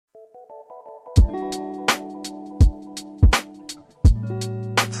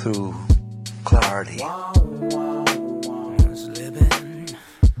through clarity.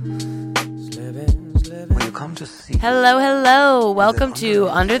 When you come to see... Hello. Welcome to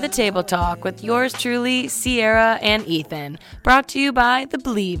Under the Table Talk with yours truly, Sierra and Ethan. Brought to you by the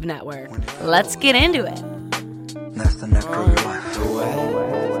Believe Network. Let's get into it. That's the nectar of your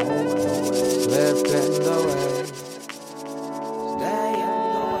life.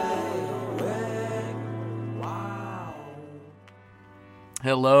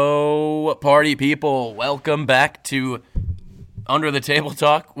 Hello, party people. Welcome back to Under the Table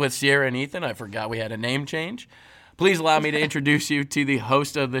Talk with Sierra and Ethan. I forgot we had a name change. Please allow me to introduce you to the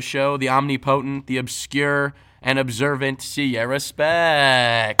host of the show, the omnipotent, the obscure, and observant Sierra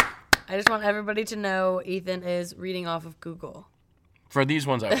Speck. I just want everybody to know Ethan is reading off of Google. For these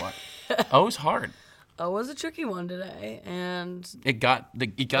ones I want. Oh, it's hard. Oh, it was a tricky one today, and It got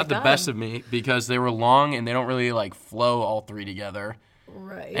the best of me because they were long and they don't really like flow all three together.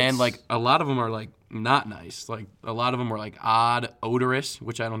 right. And like a lot of them are like not nice. Like a lot of them were like odd, odorous,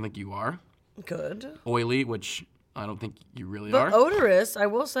 which I don't think you are. Good. Oily, which I don't think you really But are. odorous, I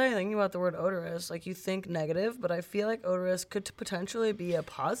will say, thinking about the word odorous, like you think negative, but I feel like odorous could potentially be a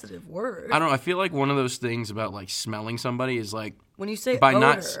positive word. I don't know. I feel like one of those things about like smelling somebody is like When you say by odor,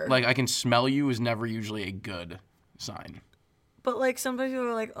 not like I can smell you is never usually a good sign. but like sometimes people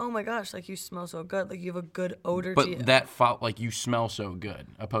are like, oh my gosh, like you smell so good, like you have a good odor But to you. that like you smell so good,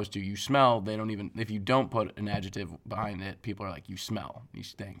 opposed to you smell. They don't even if you don't put an adjective behind it, people are like you smell, you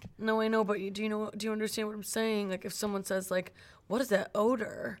stink. No, I know, but do you understand what I'm saying? Like if someone says like, what is that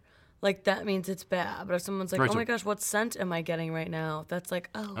odor? Like that means it's bad. But if someone's like, Right, oh so- my gosh, what scent am I getting right now? That's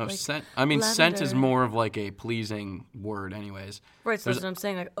like, oh, Oh, like scent. I mean, scent is lavender. more of like a pleasing word, anyways. Right, so that's what I'm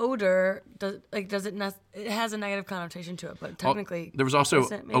saying. Like odor it has a negative connotation to it, but technically There was also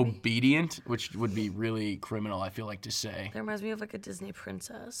doesn't, maybe? obedient, which would be really criminal. I feel like to say. That reminds me of like a Disney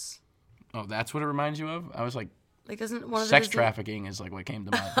princess. Oh, that's what it reminds you of. I was like, Like doesn't one of the sex Disney... trafficking is like what came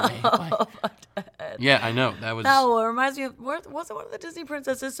to mind. Like, yeah, I know that was. No, it reminds me of wasn't one of the Disney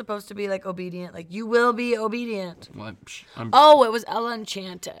princesses supposed to be like obedient? Like you will be obedient. Well, I'm, Oh, it was Ella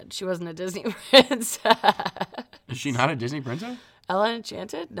Enchanted. She wasn't a Disney princess. is she not a Disney princess? Ella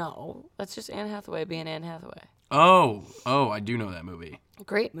Enchanted? No, that's just Anne Hathaway being Anne Hathaway. Oh, I do know that movie.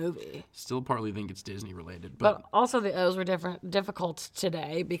 Great movie. Still partly think it's Disney related, But also those were difficult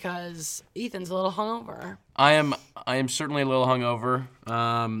today because Ethan's a little hungover. I am certainly a little hungover.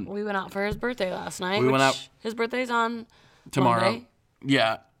 We went out for his birthday last night. We went out- His birthday's on Tomorrow, Monday.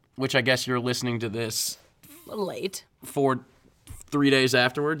 yeah, which I guess you're listening to this A little late. 3 days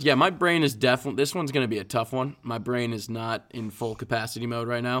afterwards. Yeah, my brain is definitely. This one's gonna be a tough one. My brain is not in full capacity mode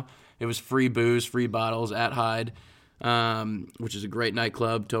right now. It was free booze, free bottles at Hyde, which is a great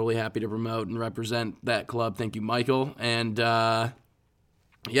nightclub. Totally happy to promote and represent that club. Thank you, Michael. And yeah,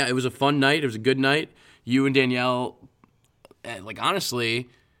 it was a fun night. It was a good night. You and Danielle, like honestly,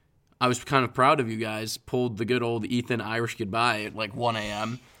 I was kind of proud of you guys. Pulled the good old Ethan Irish goodbye at like 1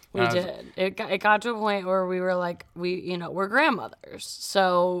 a.m. We did. It got to a point where we were like, we're grandmothers.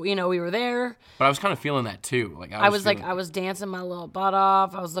 So, we were there. But I was kind of feeling that too. Like I was dancing my little butt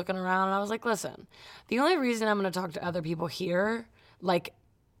off. I was looking around and I was like, listen, the only reason I'm going to talk to other people here, like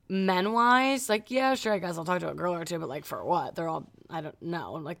men-wise, like, yeah, sure, I guess I'll talk to a girl or two, but like for what? They're all, I don't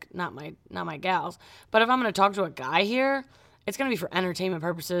know, like not my gals. But if I'm going to talk to a guy here, it's going to be for entertainment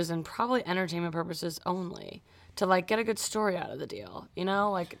purposes and probably entertainment purposes only. To like get a good story out of the deal,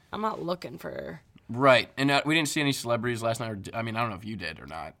 like I'm not looking for. Right, and we didn't see any celebrities last night. I mean, I don't know if you did or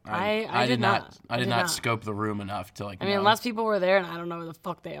not. I did not. I did not scope the room enough to like. I mean, know. unless people were there and I don't know who the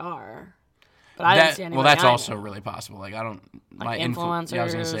fuck they are. But I didn't see anybody. Well, that's I also know. really possible. Like I don't. Like I was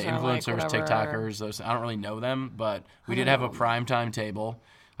gonna say influencers or, like, influencers, whatever. TikTokers. Those I don't really know them, but we did have a primetime table.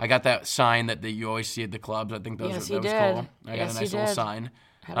 I got that sign that you always see at the clubs. I think that was did. cool. I got a nice little sign.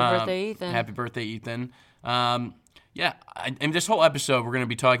 Happy birthday, Ethan. Happy birthday, Ethan. Yeah, in this whole episode, we're going to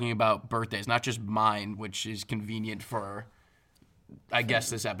be talking about birthdays, not just mine, which is convenient for, I guess,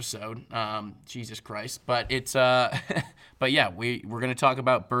 this episode. Jesus Christ. But it's, but yeah, we're going to talk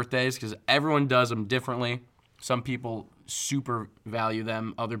about birthdays because everyone does them differently. Some people super value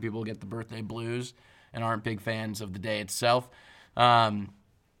them. Other people get the birthday blues and aren't big fans of the day itself.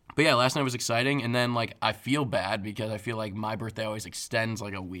 But yeah, last night was exciting, and then like I feel bad because I feel like my birthday always extends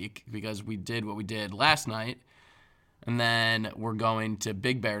like a week because we did what we did last night. And then we're going to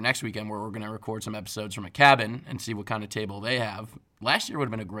Big Bear next weekend where we're going to record some episodes from a cabin and see what kind of table they have. Last year would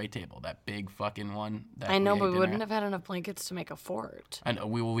have been a great table, that big fucking one. I know, but we wouldn't have had enough blankets to make a fort. I know.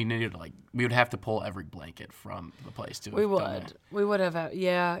 We needed we would have to pull every blanket from the place too. We would. We would have,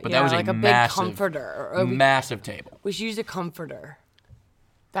 yeah. But yeah, that was like a big massive, comforter. massive table. We should use a comforter.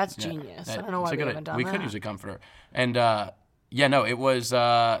 That's genius. I don't know why It's a we good- haven't done We that. could use a comforter. And it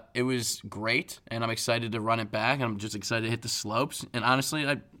was great, and I'm excited to run it back. And I'm just excited to hit the slopes. And honestly,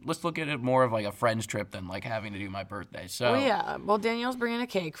 let's look at it more of like a friend's trip than like having to do my birthday. So Well, yeah. Well, Danielle's bringing a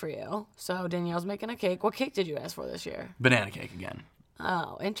cake for you. So Danielle's making a cake. What cake did you ask for this year? banana cake again.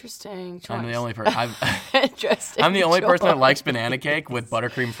 Oh, interesting choice. I'm the only person. Interesting. I'm the only person that choice. likes banana cake with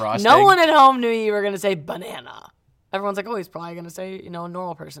buttercream frosting. No one at home knew you were going to say banana. Everyone's like, oh, he's probably going to say, a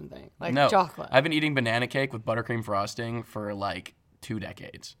normal person thing, like No, chocolate. I've been eating banana cake with buttercream frosting for like 2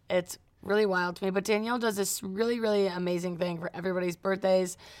 decades. It's really wild to me. But Danielle does this really, really amazing thing for everybody's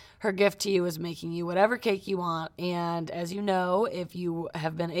birthdays. Her gift to you is making you whatever cake you want. And as you know, if you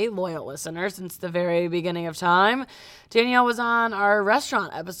have been a loyal listener since the very beginning of time, Danielle was on our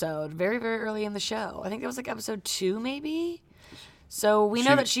restaurant episode very, very early in the show. I think that was like episode 2, maybe. So we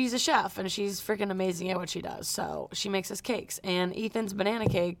know that she's a chef and she's freaking amazing at what she does. So she makes us cakes. And Ethan's banana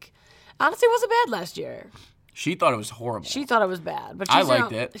cake honestly wasn't bad last year. She thought it was horrible. She thought it was bad, but I she's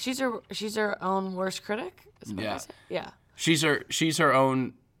liked her, it. She's her own worst critic. Is that what Yeah. they say? Yeah. She's her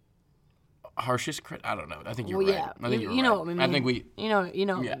own harshest critic. I don't know. I think you're Well, right. yeah. I think you're you know right. what we mean. I think we. You know what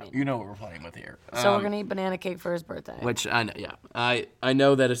Yeah, we mean. you know what we're playing with here. So we're gonna eat banana cake for his birthday. Which I know. Yeah, I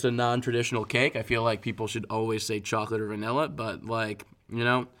know that it's a non-traditional cake. I feel like people should always say chocolate or vanilla, but like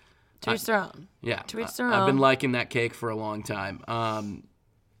To each their own. yeah, To each their I've been own. liking that cake for a long time.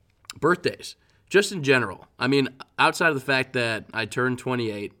 Birthdays, just in general. I mean, outside of the fact that I turned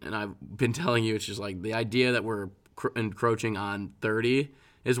 28, and I've been telling you, it's just like the idea that we're encroaching on 30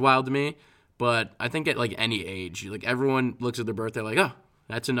 is wild to me. But I think at like any age, like everyone looks at their birthday like, oh,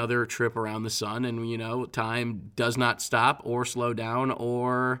 that's another trip around the sun, and time does not stop or slow down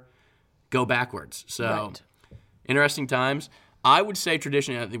or go backwards. So Right. interesting times. I would say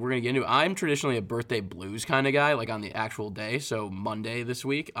traditionally, I think we're going to get into it, I'm traditionally a birthday blues kind of guy, like on the actual day. So Monday this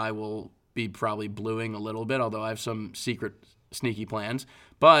week, I will be probably bluing a little bit, although I have some secret sneaky plans.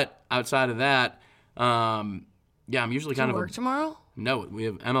 But outside of that, I'm usually Do you kind of work tomorrow? No, we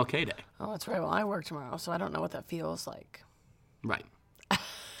have MLK Day. Oh, that's right. Well, I work tomorrow, so I don't know what that feels like. Right.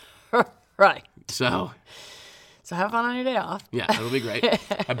 Right. So, So have fun on your day off, yeah, it'll be great.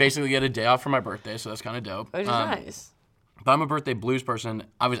 I basically get a day off for my birthday, so that's kind of dope. which is nice. But I'm a birthday blues person.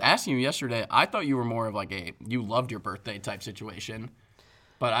 I was asking you yesterday, I thought you were more of like you loved your birthday type situation,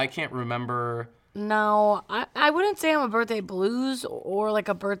 but I can't remember. No, I wouldn't say I'm a birthday blues or like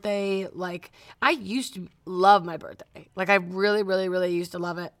a birthday, like, I used to love my birthday. Like, I really, really, really used to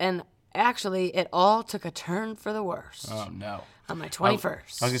love it. And actually, it all took a turn for the worse Oh, no. on my 21st. I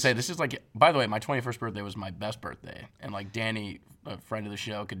was going to say, this is like, by the way, my 21st birthday was my best birthday. And like Danny, a friend of the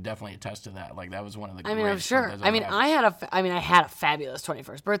show, could definitely attest to that. Like, that was one of the I mean, I'm greatest sure. birthdays I I've mean, had. I had a fabulous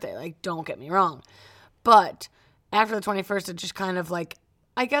 21st birthday. Like, don't get me wrong. But after the 21st, it just kind of like,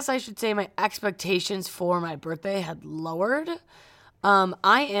 I guess I should say my expectations for my birthday had lowered.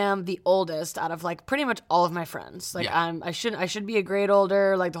 I am the oldest out of like pretty much all of my friends. Like Yeah. I should be a grade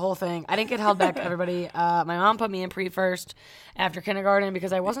older, like the whole thing. I didn't get held back, everybody. My mom put me in pre-first after kindergarten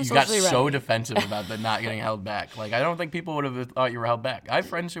because I wasn't You got socially so ready. defensive about the not getting held back. Like, I don't think people would have thought you were held back. I have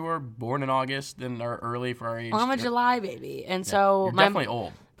friends who were born in August and are early for our age. I'm a July baby, and so You're my definitely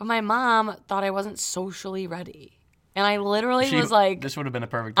old. But my mom thought I wasn't socially ready. And I literally She was like, this would have been a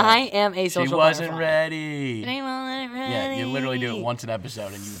perfect time. I am a social She wasn't butterfly. ready. I wasn't ready. Yeah, you literally do it once an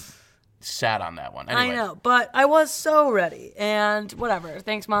episode and you sat on that one. Anyway, I know, but I was so ready. And whatever.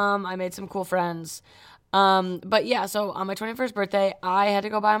 Thanks, Mom. I made some cool friends. But yeah, so on my 21st birthday, I had to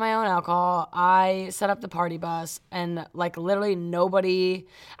go buy my own alcohol. I set up the party bus, and like literally nobody.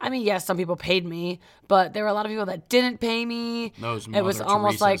 I mean, yes, some people paid me, but there were a lot of people that didn't pay me. Those It was Mother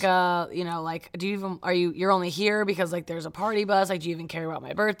almost Teresas. like like, you're only here because like there's a party bus? Like, do you even care about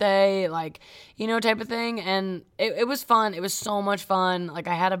my birthday? Like, type of thing. And it was fun. It was so much fun. Like,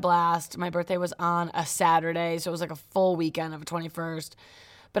 I had a blast. My birthday was on a Saturday, so it was like a full weekend of a 21st.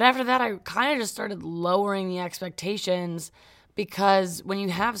 But after that, I kind of just started lowering the expectations because when you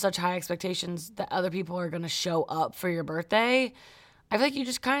have such high expectations that other people are going to show up for your birthday, I feel like you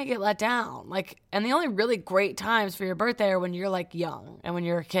just kind of get let down. Like, and the only really great times for your birthday are when you're like young and when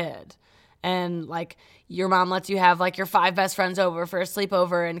you're a kid. And like your mom lets you have like your 5 best friends over for a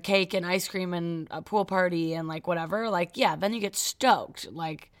sleepover and cake and ice cream and a pool party and like whatever. Like, yeah, then you get stoked.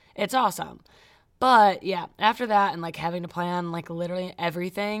 Like, it's awesome. But yeah, after that and like having to plan like literally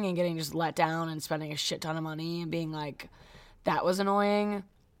everything and getting just let down and spending a shit ton of money and being like, that was annoying.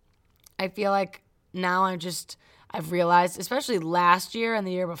 I feel like now I've realized, especially last year and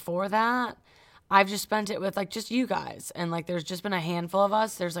the year before that, I've just spent it with like just you guys. And like there's just been a handful of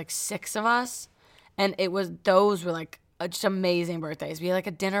us. There's like 6 of us. And those were like just amazing birthdays. We had like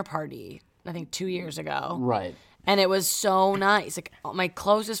a dinner party, I think 2 years ago. Right. And it was so nice. Like my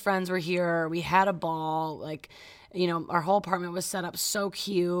closest friends were here. We had a ball. Like, our whole apartment was set up so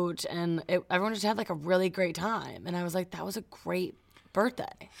cute, and everyone just had like a really great time. And I was like, that was a great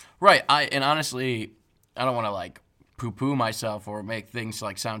birthday. Right. And honestly, I don't want to like poo-poo myself or make things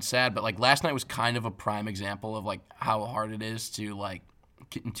like sound sad, but like last night was kind of a prime example of like how hard it is to like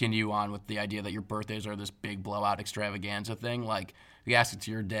continue on with the idea that your birthdays are this big blowout extravaganza thing. Like, you ask it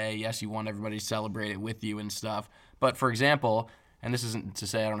to your day. Yes, you want everybody to celebrate it with you and stuff. But for example, and this isn't to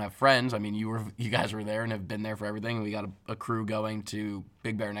say I don't have friends. I mean, you guys were there and have been there for everything. We got a crew going to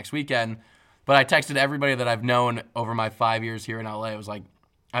Big Bear next weekend. But I texted everybody that I've known over my 5 years here in LA. I was like,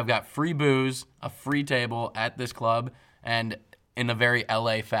 I've got free booze, a free table at this club, and in a very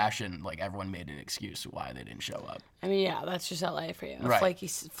LA fashion, like everyone made an excuse why they didn't show up. I mean, yeah, that's just LA for you. Right. Flaky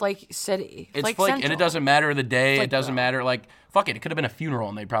city. It's Flake flaky, and Central. it doesn't matter the day. Flake It doesn't Bro. matter. Like, fuck it. It could have been a funeral,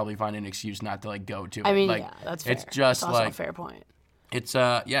 and they'd probably find an excuse not to like go to it. I mean, like, yeah, that's fair. It's just that's also like a fair point. it's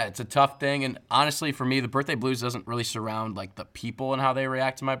it's a tough thing. And honestly, for me, the birthday blues doesn't really surround like the people and how they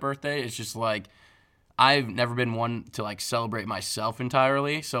react to my birthday. It's just like I've never been one to like celebrate myself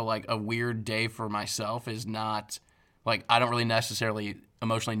entirely. So like a weird day for myself is not like I don't really necessarily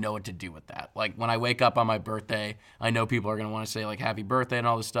emotionally know what to do with that. Like when I wake up on my birthday, I know people are going to want to say like happy birthday and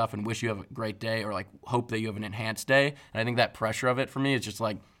all this stuff and wish you have a great day or like hope that you have an enhanced day. And I think that pressure of it for me is just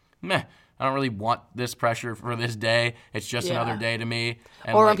like, meh, I don't really want this pressure for this day. It's just Yeah. another day to me.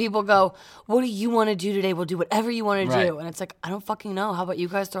 And Or like, when people go, what do you want to do today? We'll do whatever you want to Right. do. And it's like, I don't fucking know. How about you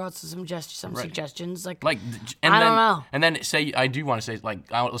guys throw out some suggestions? Like and I then, don't know. And then say I do want to say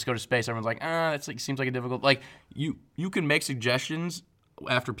like let's go to space. Everyone's like, that's like seems like a difficult. Like you can make suggestions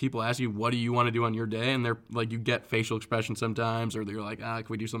after people ask you what do you want to do on your day, and they're like you get facial expressions sometimes, or they're like, can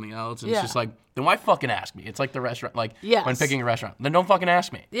we do something else? And Yeah. it's just like then why fucking ask me? It's like the restaurant, like Yes. when picking a restaurant, then don't fucking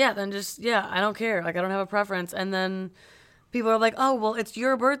ask me. Yeah, then I don't care. Like, I don't have a preference. And then people are like, oh, well, it's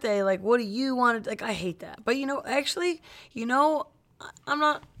your birthday. Like, what do you want to, like, I hate that. But, actually, I'm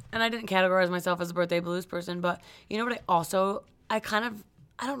not, and I didn't categorize myself as a birthday blues person, but you know what I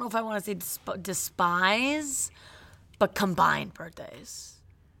don't know if I want to say despise, but combined birthdays.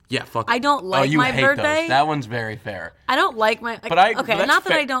 Yeah, fuck. I don't like you my hate birthday. Those. That one's very fair. I don't like my, But I- okay, but that's not that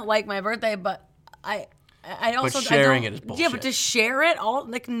fair. I don't like my birthday, but I also sharing I don't, it is Yeah, but bullshit. to share it all,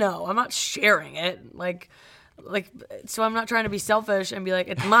 like, no, I'm not sharing it. Like, so I'm not trying to be selfish and be like,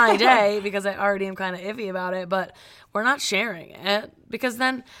 it's my day because I already am kind of iffy about it, but we're not sharing it because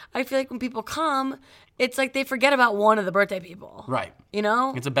then I feel like when people come, it's like they forget about one of the birthday people. Right.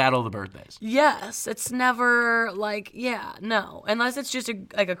 It's a battle of the birthdays. Yes, it's never like, no, unless it's just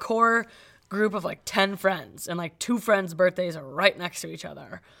a core group of like 10 friends and like 2 friends' birthdays are right next to each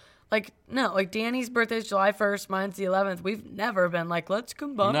other. Like, no, like Danny's birthday's July 1st, mine's the 11th. We've never been like, let's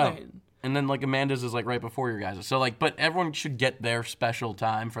combine. No. And then like Amanda's is like right before your guys'. So like, but everyone should get their special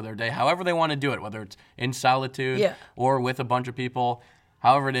time for their day, however they want to do it, whether it's in solitude or with a bunch of people.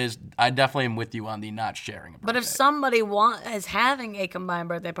 However it is, I definitely am with you on the not sharing a birthday. But if somebody is having a combined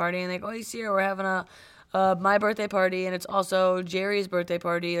birthday party and they go, hey, Sierra, we're having my birthday party and it's also Jerry's birthday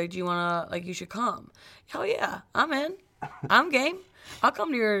party. Like, do you want to, like, you should come. Hell yeah, I'm in. I'm game. I'll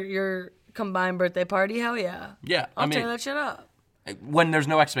come to your combined birthday party. Hell yeah. Yeah, I'll tear that shit up. When there's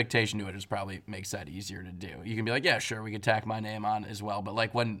no expectation to it, it probably makes that easier to do. You can be like, yeah, sure, we could tack my name on as well. But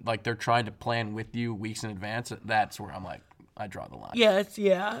like when like they're trying to plan with you weeks in advance, that's where I'm like, I draw the line. Yeah,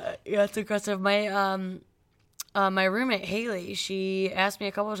 it's aggressive. My roommate Haley, she asked me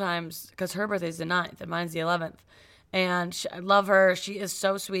a couple of times because her birthday's the 9th and mine's the 11th, and I love her. She is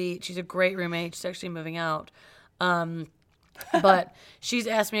so sweet. She's a great roommate. She's actually moving out, but she's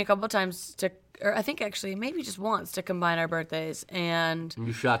asked me a couple of times or I think actually maybe just once to combine our birthdays, and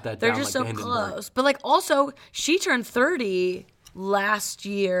You shot that they're down just like so the Hindenburg. close. But like also, she turned 30 last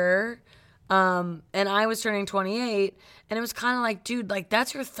year. And I was turning 28, and it was kind of like, dude, like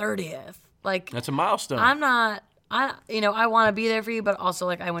that's your 30th. Like That's a milestone. I want to be there for you, but also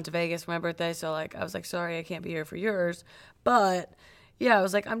like I went to Vegas for my birthday, so like I was like, sorry, I can't be here for yours. But yeah, I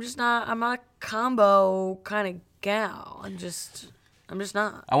was like, I'm not a combo kind of gal. I'm just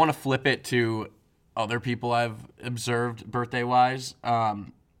not. I want to flip it to other people I've observed birthday-wise.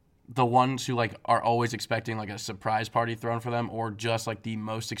 The ones who like are always expecting like a surprise party thrown for them or just like the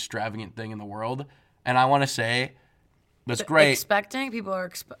most extravagant thing in the world. And I want to say That's great. Expecting people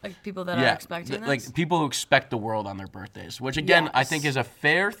are people that are expecting this. Like people who expect the world on their birthdays, which again I think Yes. is a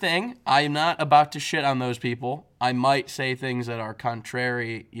fair thing. I am not about to shit on those people. I might say things that are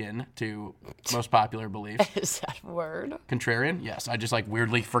contrarian to most popular beliefs. Is that a word? Contrarian? Yes. I just like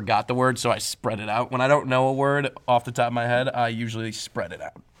weirdly forgot the word, so I spread it out. When I don't know a word off the top of my head, I usually spread it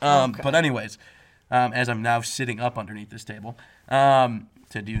out. But anyways, as I'm now sitting up underneath this table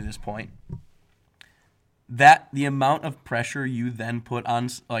to do this point, that the amount of pressure you then put on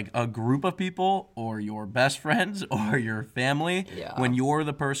like a group of people or your best friends or your family when you're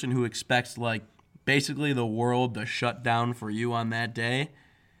the person who expects like basically the world to shut down for you on that day,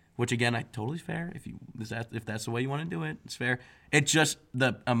 which again, I totally fair. If that's the way you want to do it, it's fair. It's just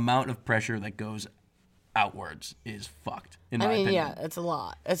the amount of pressure that goes outwards is fucked. In my opinion. Yeah, it's a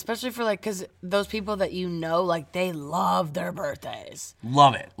lot, especially for like because those people that you know, like they love their birthdays.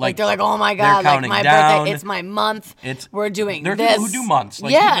 Love it. Like they're like, oh my they're god, like counting my down. birthday, it's my month. We're doing there are this. people who do months.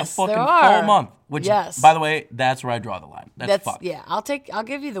 Like yes, the fucking there are. full month. Which, by the way, that's where I draw the line. That's fucked. Yeah, I'll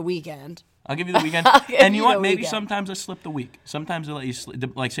give you the weekend. I'll give you the weekend. And you know what? Maybe sometimes I slip the week. Sometimes I let you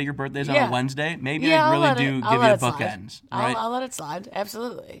slip. Like, say your birthday's on a Wednesday. Maybe I really do give you bookends. Right? I'll let it slide.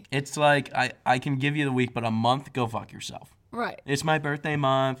 Absolutely. It's like I can give you the week, but a month, go fuck yourself. Right. It's my birthday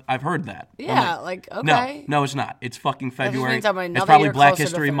month. I've heard that. Yeah, like okay. No, it's not. It's fucking February. means I'm another It's probably year Black closer to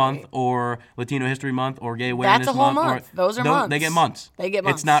History 30. Month or Latino History Month or Gay Awareness Month. That's a whole month. Those are months. They get months. They get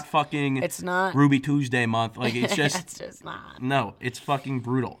months. It's not fucking It's not Ruby Tuesday month. Like it's just it's just not. No, it's fucking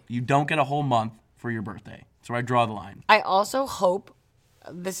brutal. You don't get a whole month for your birthday. That's where I draw the line. I also hope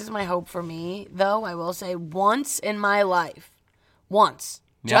this is my hope for me, though, I will say once in my life.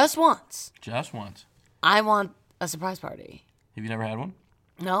 Just once. Just once. I want a surprise party. Have you never had one?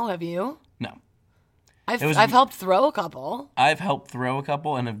 No, have you? No. I've helped throw a couple. I've helped throw a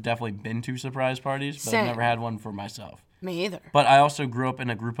couple and have definitely been to surprise parties, but I've never had one for myself. Me either. But I also grew up in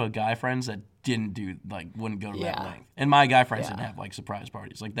a group of guy friends that wouldn't go to that length. And my guy friends didn't have like surprise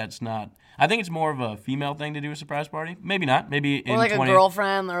parties. Like that's not. I think it's more of a female thing to do a surprise party. Maybe not. Maybe in or like 20, a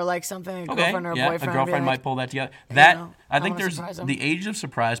girlfriend or like something. A girlfriend or a boyfriend. A girlfriend like, might pull that together. That I think wanna there's surprise 'em. the age of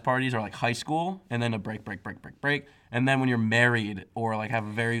surprise parties are like high school, and then a break, and then when you're married or like have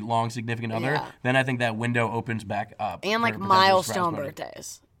a very long significant other, then I think that window opens back up. And like for a potential milestone surprise party.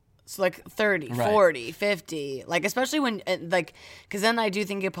 birthdays. So like 30, 40, 50. Like especially when like because then I do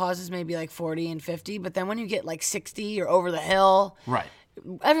think it pauses maybe like 40 and 50. But then when you get like 60 or over the hill, Right.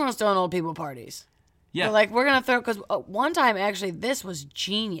 everyone's throwing old people parties. Yeah. They're like we're gonna throw because one time actually this was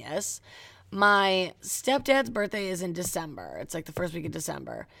genius. My stepdad's birthday is in December. It's like the first week of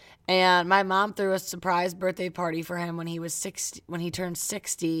December, and my mom threw a surprise birthday party for him when he was 60. When he turned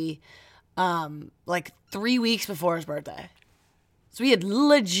 60, like 3 weeks before his birthday. So we had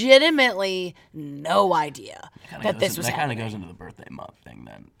legitimately no idea that this was That kind happening. of goes into the birthday month thing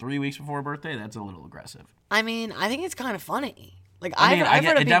then. 3 weeks before birthday, that's a little aggressive. I mean, I think it's kind of funny. Like I mean, I've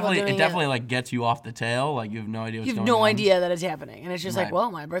heard of it people definitely doing like gets you off the tail. Like you have no idea what's You have going on. no idea that it's happening. And it's just like, Right.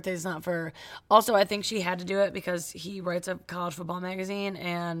 well, my birthday's not for... Also, I think she had to do it because he writes a college football magazine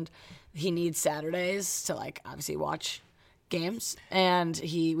and he needs Saturdays to, like, obviously watch games. And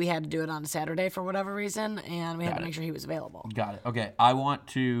we had to do it on a Saturday for whatever reason, and we had to make sure he was available. Got it. Okay, I want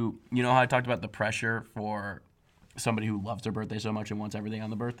to... You know how I talked about the pressure for somebody who loves their birthday so much and wants everything on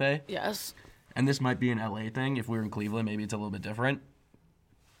the birthday? Yes. And this might be an LA thing. If we were in Cleveland, maybe it's a little bit different.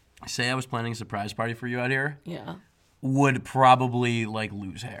 Say I was planning a surprise party for you out here. Yeah. Would probably, like,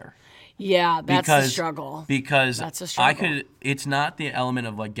 lose hair. Yeah, that's the struggle. Because That's a struggle. it's not the element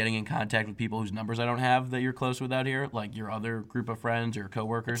of like getting in contact with people whose numbers I don't have that you're close with out here, like your other group of friends or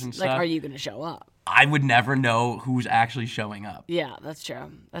coworkers and Like, stuff. are you going to show up? I would never know who's actually showing up. Yeah, that's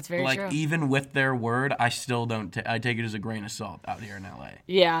true. That's very Like true. even with their word, I still don't. I take it as a grain of salt out here in LA.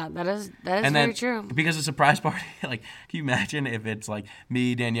 Yeah, that is And very then true. because a surprise party, like, can you imagine if it's like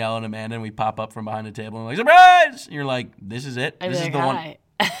me, Danielle, and Amanda, and we pop up from behind the table and like surprise? And you're like, this is it. I'd This be is like, the one. hi.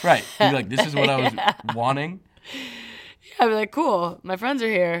 Right. You'd be like, this is what I was wanting. I'd be like, cool, my friends are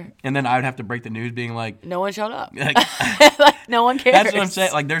here. And then I would have to break the news, being like, No one showed up. like Like, no one cares. that's what I'm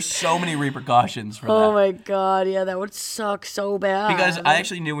saying. Like, there's so many repercussions for Oh that. my god, yeah, that would suck so bad. Because I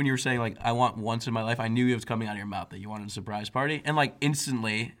actually knew when you were saying, like, I want once in my life, I knew it was coming out of your mouth that you wanted a surprise party. And, like,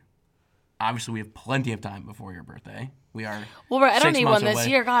 instantly, obviously, we have plenty of time before your birthday. We are. Well, I don't 6 need months one this away.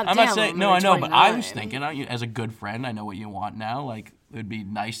 year. God I'm damn, not saying, I'm no, gonna I be know, but I was 29. thinking, as a good friend, I know what you want now. Like, it would be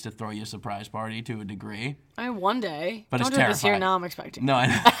nice to throw you a surprise party to a degree. I mean, one day. But don't it's do it this year. terrifying. Now I'm expecting. No, I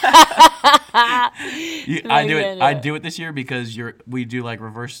know. No, I you do can't it. do I it. do it this year because we do like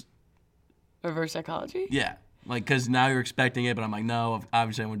reverse. Reverse psychology. Yeah. Like, because now you're expecting it, but I'm like, no,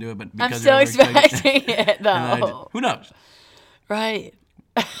 obviously I won't do it. But I'm because still you're expecting it, and then I though. who knows? Right.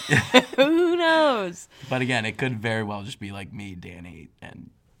 Who knows? But again, it could very well just be like me, Danny, and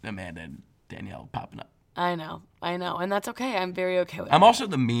Amanda and Danielle popping up. I know. And that's okay. I'm very okay with I'm that. also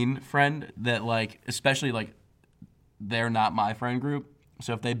the mean friend that, like, especially, like, they're not my friend group.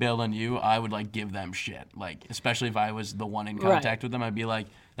 So if they bailed on you, I would, like, give them shit. Like, especially if I was the one in contact with them, I'd be like,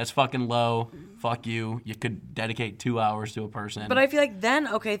 that's fucking low. Fuck you. You could dedicate 2 hours to a person. But I feel like then,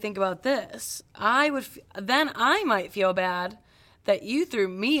 okay, think about this. Then I might feel bad that you threw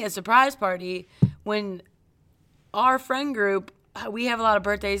me a surprise party when our friend group, we have a lot of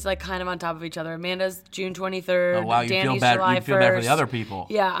birthdays like kind of on top of each other. Amanda's June 23rd. Oh, wow, you Danny's feel bad. July You feel bad for 1st. the other people.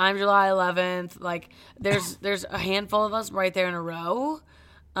 Yeah, I'm July 11th. Like there's a handful of us right there in a row.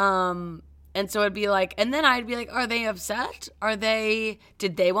 And so it'd be like, and then I'd be like, are they upset?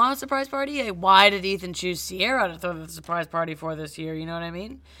 Did they want a surprise party? Like, why did Ethan choose Sierra to throw the surprise party for this year? You know what I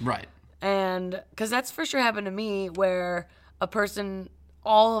mean? Right. And because that's for sure happened to me where a person,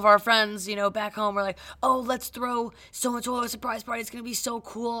 all of our friends, you know, back home were like, oh, let's throw so-and-so a surprise party. It's going to be so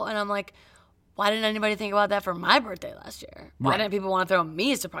cool. And I'm like, why didn't anybody think about that for my birthday last year? Why Right. didn't people want to throw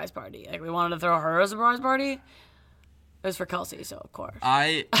me a surprise party? Like, we wanted to throw her a surprise party? It was for Kelsey, so of course.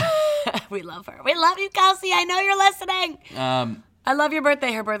 We love her. We love you, Kelsey. I know you're listening. I love your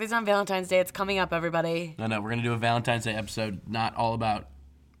birthday. Her birthday's on Valentine's Day. It's coming up, everybody. No, we're gonna do a Valentine's Day episode. Not all about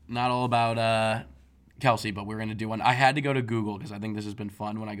Kelsey, but we're gonna do one. I had to go to Google because I think this has been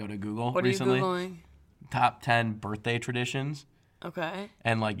fun when I go to Google What recently. are you Googling? Top 10 birthday traditions, Okay.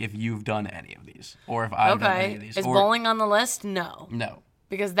 and like if you've done any of these, or if I've done any of these. Is or, bowling on the list? No. No.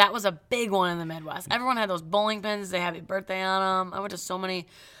 Because that was a big one in the Midwest. Everyone had those bowling pins. They had happy birthday on them. I went to so many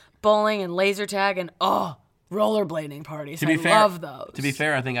bowling and laser tag and, rollerblading parties. I love those. To be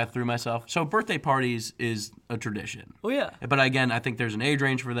fair, I think I threw myself. So birthday parties is a tradition. Oh, yeah. But again, I think there's an age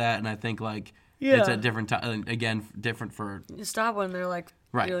range for that, and I think like Yeah. it's a different time. Again, different for You stop when they're like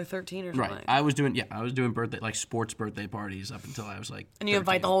Right. nearly 13 or something. right. I was doing birthday like sports birthday parties up until I was like. And you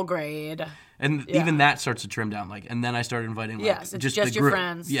invite 13. the whole grade. And even that starts to trim down. Like, and then I started inviting like Yes, it's just the your group.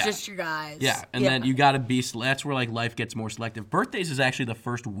 friends, Yeah. just your guys. Yeah, and then you gotta be. That's where like life gets more selective. Birthdays is actually the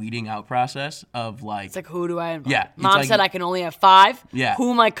first weeding out process of like. It's like, who do I invite? Yeah, it's Mom like- said I can only have 5. Yeah.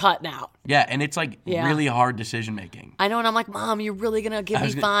 Who am I cutting out? Yeah, and it's like Yeah. really hard decision making. I know, and I'm like, Mom, you're really gonna give me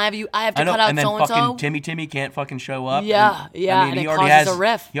was gonna- 5? I have to I know, cut out and then so and so. fucking Timmy can't fucking show up. Yeah, and, yeah, I mean, and he it already causes has a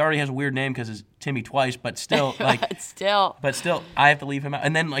riff. He already has a weird name because it's Timmy twice, but still like. Still. But still, I have to leave him out,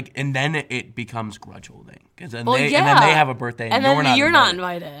 and then it becomes grudge holding because then Well, and yeah. then they have a birthday, and, And then you're not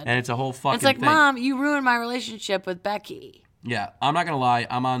invited. invited. And it's a whole fucking. It's like, thing. Mom, you ruined my relationship with Becky. Yeah, I'm not gonna lie.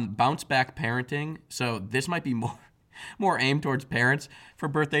 I'm on bounce back parenting, so this might be more aimed towards parents for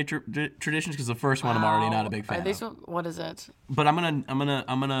birthday traditions because the first one I'm already not a big fan Are these of. what is it? But I'm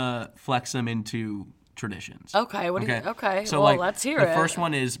gonna flex them into traditions. Okay, what do you okay. So well, like, let's hear the it. first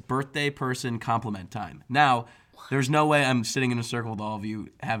one is birthday person compliment time. Now, there's no way I'm sitting in a circle with all of you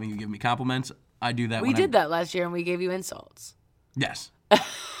having you give me compliments. I do that. We did that last year and we gave you insults. Yes.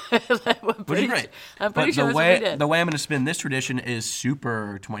 Which Which is great. I'm pretty But sure the that's way what we did. the way I'm going to spin this tradition is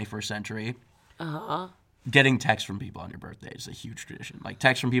super 21st century. Getting texts from people on your birthday is a huge tradition. Like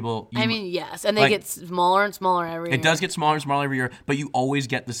texts from people. I mean, yes, and they like- get smaller and smaller every year. It does get smaller and smaller every year, but you always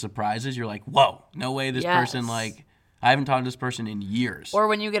get the surprises. You're like, whoa, no way this person, Yes. like, I haven't talked to this person in years. Or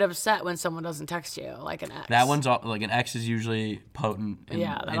when you get upset when someone doesn't text you, like an ex. That one's like an ex is usually potent in,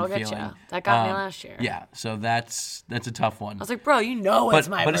 Yeah, that'll in get feeling. you. That got me last year. Yeah, so that's a tough one. I was like, bro, you know it's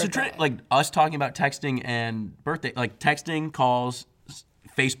my but birthday. it's a like us talking about texting and birthday, like texting, calls,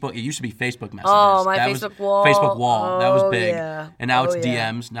 Facebook. It used to be Facebook messages. Oh, my That Facebook was, wall. Facebook wall. That was Oh, big. yeah. And now Oh, it's yeah.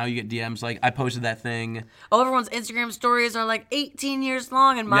 DMs. Now you get DMs. Like I posted that thing. Oh, everyone's Instagram stories are like 18 years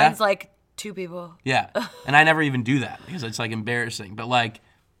long, and mine's like 2 people. Yeah, and I never even do that because it's like embarrassing. But like,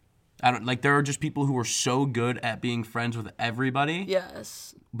 I don't like. There are just people who are so good at being friends with everybody,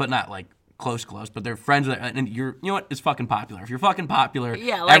 Yes. but not like close. But they're friends with, and you know what? It's fucking popular. If you're fucking popular,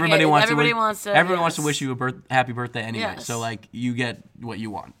 Yeah, like everybody wants to. everybody wants to- Everyone wants to yes. wish you a happy birthday anyway. Yes. So like, you get what you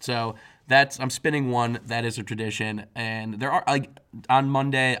want. So I'm spinning one. That is a tradition, and there are like on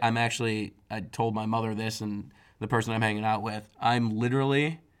Monday. I told my mother this and the person I'm hanging out with. I'm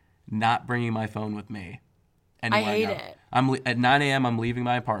literally not bringing my phone with me. Anywhere hate go. it. At 9 a.m. I'm leaving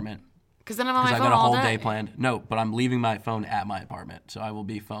my apartment Because then I'm on my because I've phone got a all whole day. day planned. No, but I'm leaving my phone at my apartment, so I will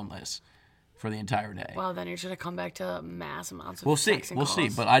be phoneless for the entire day. Well, then you're going to come back to mass amounts of We'll see. texting We'll see.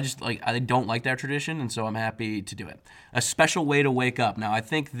 calls. But I don't like that tradition, and so I'm happy to do it. A special way to wake up. Now, I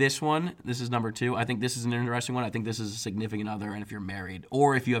think this is number 2. I think this is an interesting one. I think this is a significant other, and if you're married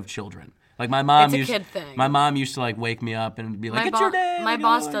or if you have children. Like my mom It's a used kid thing. my mom used to like wake me up and be like, "It's your day." My we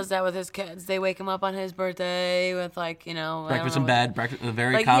boss go." does that with his kids. They wake him up on his birthday with like, I don't breakfast know in what- bed, breakfast, a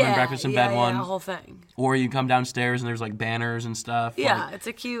very Like, common yeah, breakfast in yeah, bed yeah, one. a whole thing. Or you come downstairs and there's like banners and stuff. Yeah, Like, it's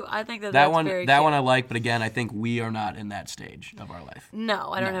a cute. I think that that's one very that cute. one I like, but again, I think we are not in that stage of our life. No,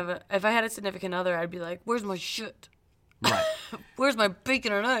 I don't have a. If I had a significant other, I'd be like, "Where's my shit? Right. Where's my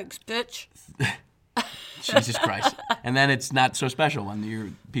bacon and eggs, bitch?" Jesus Christ. And then it's not so special when your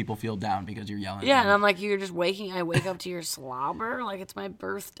people feel down because you're yelling. Yeah, at and them. I'm like, "You're just waking. I wake up to your slobber like it's my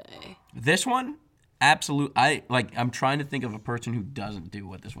birthday." This one, I'm trying to think of a person who doesn't do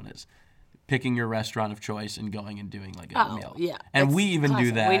what this one is. Picking your restaurant of choice and going and doing like a meal. Yeah, And it's we even do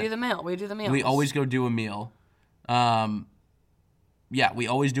classic. that. We do the meal. We do the meal. We always go do a meal. Yeah, we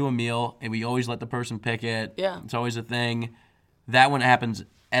always do a meal, and we always let the person pick it. Yeah. It's always a thing. That one happens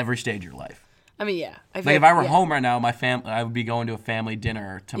every stage of your life. I mean, yeah. I feel Like if I were yeah. home right now, I would be going to a family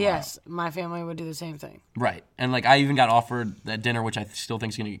dinner tomorrow. Yes, my family would do the same thing. Right. And like I even got offered that dinner, which I still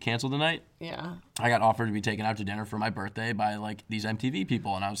think is going to get canceled tonight. Yeah. I got offered to be taken out to dinner for my birthday by like these MTV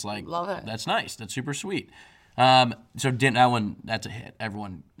people, and I was like, Love it. That's nice. That's super sweet. That one, that's a hit.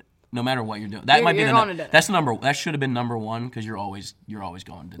 Everyone, no matter what you're doing, that might be you're going to dinner. that's the number. That should have been number one because you're always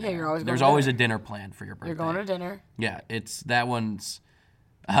going to dinner. you're always going There's to always dinner. a dinner planned for your birthday. You're going to dinner. Yeah, it's that one's.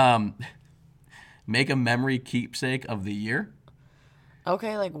 Make a memory keepsake of the year.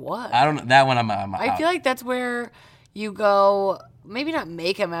 Okay, like what? I don't know that one. I'm I out. feel like that's where you go. Maybe not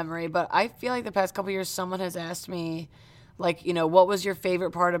make a memory, but I feel like the past couple years, someone has asked me, like, what was your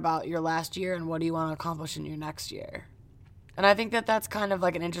favorite part about your last year, and what do you want to accomplish in your next year? And I think that that's kind of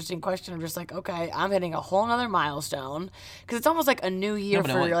like an interesting question. I'm just like, okay, I'm hitting a whole nother milestone because it's almost like a new year No,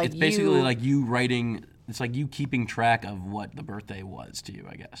 but for like it's basically you. like you writing. It's like you keeping track of what the birthday was to you,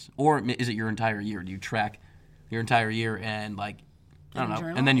 I guess. Or is it your entire year? Do you track your entire year and like I don't know,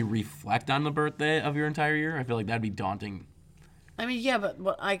 journal? and then you reflect on the birthday of your entire year? I feel like that'd be daunting. I mean, yeah, but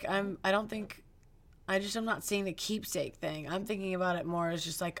I don't think. I'm not seeing the keepsake thing. I'm thinking about it more as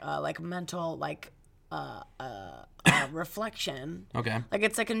just like mental reflection. Okay. Like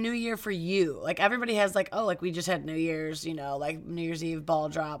it's like a new year for you. Like everybody has like, oh, like we just had New Year's, like New Year's Eve ball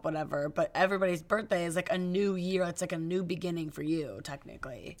drop, whatever. But everybody's birthday is like a new year. It's like a new beginning for you,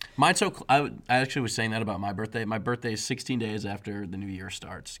 technically. Mine's I actually was saying that about my birthday. My birthday is 16 days after the new year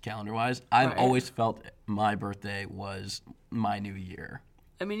starts, calendar-wise. I've Right. always felt my birthday was my new year.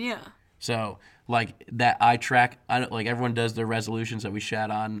 I mean, yeah. So like that I track. Like everyone does their resolutions that we shat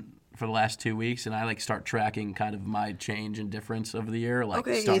on for the last 2 weeks, and I like start tracking kind of my change and difference of the year. Like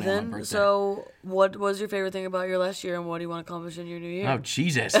Okay, starting on my Ethan. birthday. So what was your favorite thing about your last year, and what do you want to accomplish in your new year? Oh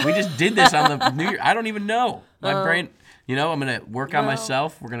Jesus, we just did this on the New Year. I don't even know. My brain. I'm gonna work on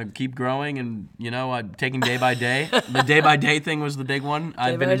myself. We're gonna keep growing, and I'm taking day by day. The day by day thing was the big one.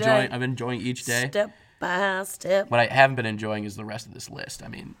 I've been by day. enjoying each day. Step by step. What I haven't been enjoying is the rest of this list. I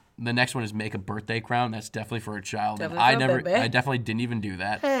mean, the next one is make a birthday crown. That's definitely for a child. And Definitely for a baby. I definitely didn't even do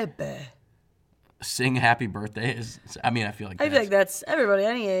that. Baby. Sing happy birthday is. I mean, I feel like. I feel like that's everybody,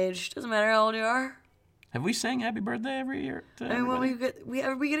 any age. Doesn't matter how old you are. Have we sang happy birthday every year? To I mean, when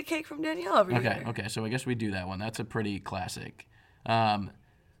everybody? we get a cake from Danielle every year. Okay. So I guess we do that one. That's a pretty classic.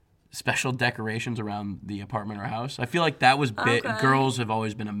 Special decorations around the apartment or house. I feel like that was big. Okay. Girls have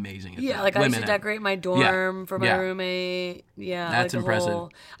always been amazing at Yeah, that. like I used to Women. decorate my dorm for my Yeah. roommate. Yeah, That's like the impressive.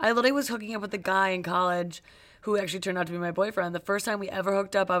 I literally was hooking up with a guy in college who actually turned out to be my boyfriend. The first time we ever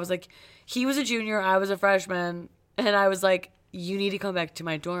hooked up, I was like, he was a junior, I was a freshman, and I was like, you need to come back to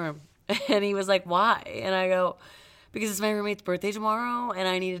my dorm. And he was like, why? And I go, because it's my roommate's birthday tomorrow, and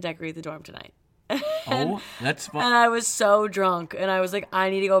I need to decorate the dorm tonight. Oh, that's fun. And I was so drunk, and I was like, I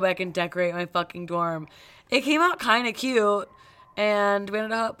need to go back and decorate my fucking dorm. It came out kind of cute, and we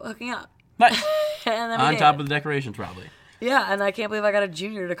ended up hooking up. Nice. And then we On did. top of the decorations, probably. Yeah, and I can't believe I got a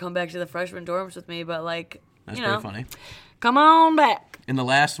junior to come back to the freshman dorms with me, but like, That's you know, pretty funny. come on back. In the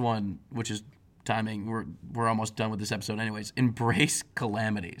last one, which is timing, we're almost done with this episode anyways. Embrace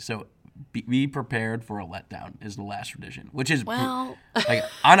calamity. So be prepared for a letdown is the last tradition, which is Well, like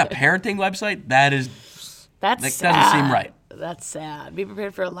on a parenting website. That's that's that sad. doesn't seem right. That's sad. Be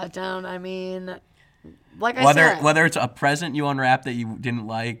prepared for a letdown. I mean, like I said, Whether it's a present you unwrapped that you didn't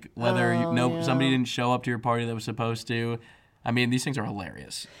like, whether yeah. somebody didn't show up to your party that was supposed to. I mean, these things are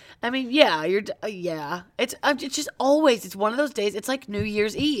hilarious. I mean, yeah, yeah. It's just always. It's one of those days. It's like New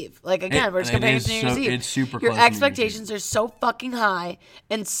Year's Eve. Like again, we're just it comparing it is to New Year's so- Eve. it's super Your close to New Year's expectations are so fucking high,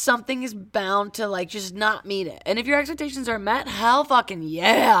 and something is bound to like just not meet it. And if your expectations are met, hell, fucking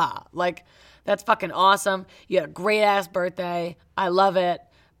yeah, like that's fucking awesome. You had a great ass birthday. I love it.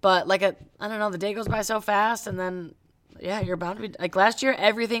 But like I don't know, the day goes by so fast, and then Yeah, you're bound to be. Like last year,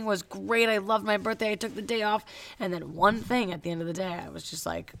 everything was great. I loved my birthday. I took the day off. And then one thing at the end of the day, I was just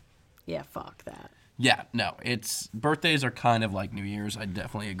like, yeah, fuck that. Yeah, no, birthdays are kind of like New Year's. I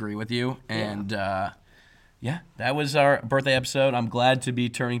definitely agree with you. And yeah, that was our birthday episode. I'm glad to be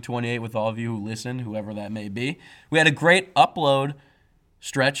turning 28 with all of you who listen, whoever that may be. We had a great upload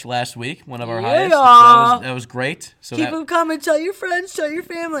stretch last week, one of our highest. That was great. So keep them coming. Tell your friends. Tell your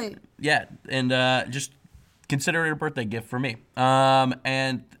family. Yeah, and just consider it a birthday gift for me.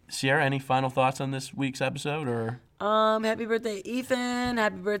 And Sierra, any final thoughts on this week's episode? Or happy birthday, Ethan.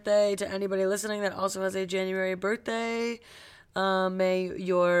 Happy birthday to anybody listening that also has a January birthday. May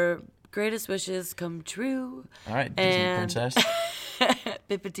your greatest wishes come true. All right, Disney princess.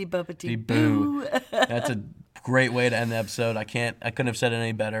 Bippity boppity boo. That's a great way to end the episode. I couldn't have said it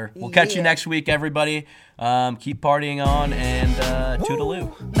any better. We'll catch you next week, everybody. Keep partying on, and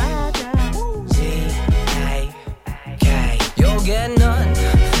toodaloo. G-A-K. You'll get none.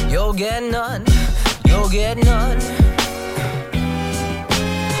 You'll get none. You'll get none.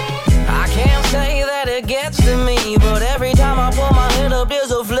 I can't say that it gets to me, but every time I pull my head up,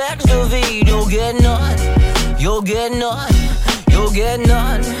 there's a flex to feed. You'll get none. You'll get none. You'll get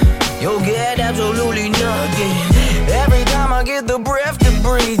none. You'll get absolutely nothing. Every time I get the breath to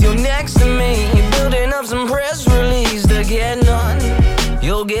breathe, you're next to me, building up some press release to get none.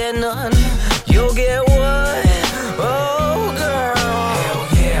 You'll get none. You'll get what? Oh, girl. Hell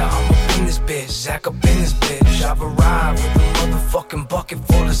yeah, I'm up in this bitch, Zach up in this bitch. I've arrived with a motherfucking bucket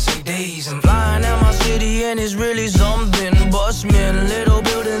full of CDs. I'm flying out my city and it's really something. Busmen, little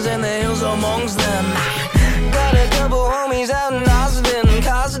buildings and the hills amongst them. Got a couple homies out in Austin,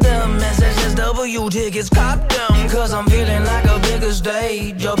 custom SSSW tickets, cop them. Cause I'm feeling like a bigger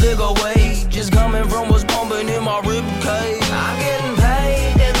stage, a bigger wage is coming from what's pumping in my ribcage. I'm getting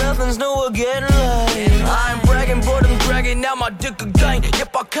paid, and nothing's new or getting laid. I ain't bragging, but I'm dragging out my dick again.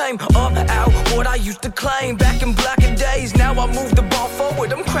 Yep, I came up out what I used to claim back in blacker days. Now I move the ball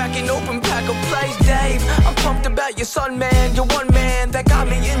forward, I'm cracking open pack of plays. Dave, I'm pumped about your son, man. You're one man that got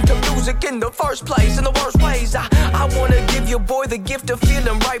me into music in the first place. In the worst ways, I wanna give your boy the gift of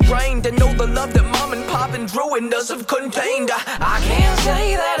feeling right-brained, and know the love that mom and pop and Drew and us have contained. I can't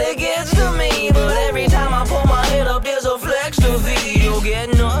say that it gets to me, but every time I pull my head up, there's a flex to feed. You'll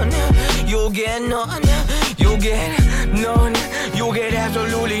get none. You'll get none. You'll get none. You'll get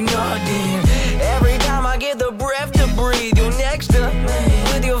absolutely nothing. Every time I get the breath to breathe, you're next to me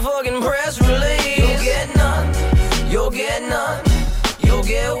with your fucking press release. You'll get none. You'll get none. You'll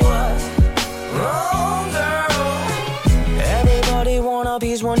get what? Oh, girl. Everybody want a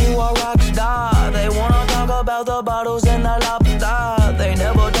piece when you are rock star. They wanna talk about the bottles and the lobster. They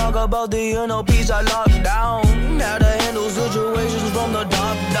never talk about the inner peace I locked down. How to handle situations from the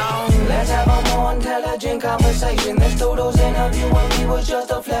top down. Let's have a more intelligent conversation. This Dodo's interview and me was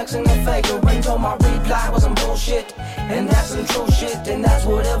just a flex and a faker until my reply was some bullshit. And that's some true shit. And that's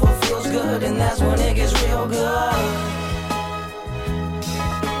whatever feels good. And that's when it gets real good.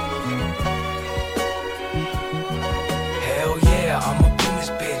 Hell yeah, I'm up in this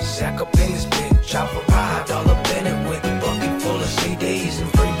bitch, Zach up in this bitch. I've arrived all up in it with a bucket full of CDs and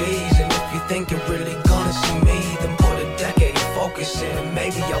freebies. And if you think you're really gonna see me, then put a decade of focus in and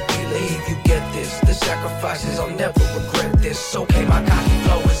maybe I'll believe you get this. The sacrifices, I'll never regret this. Okay, my cocky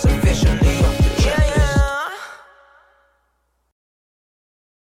flow is officially off the checklist.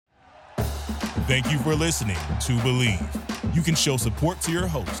 Thank you for listening to Believe. You can show support to your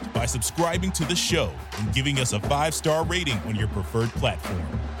host by subscribing to the show and giving us a 5-star rating on your preferred platform.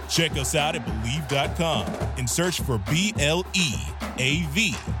 Check us out at Believe.com and search for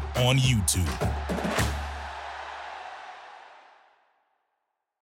BLEAV on YouTube.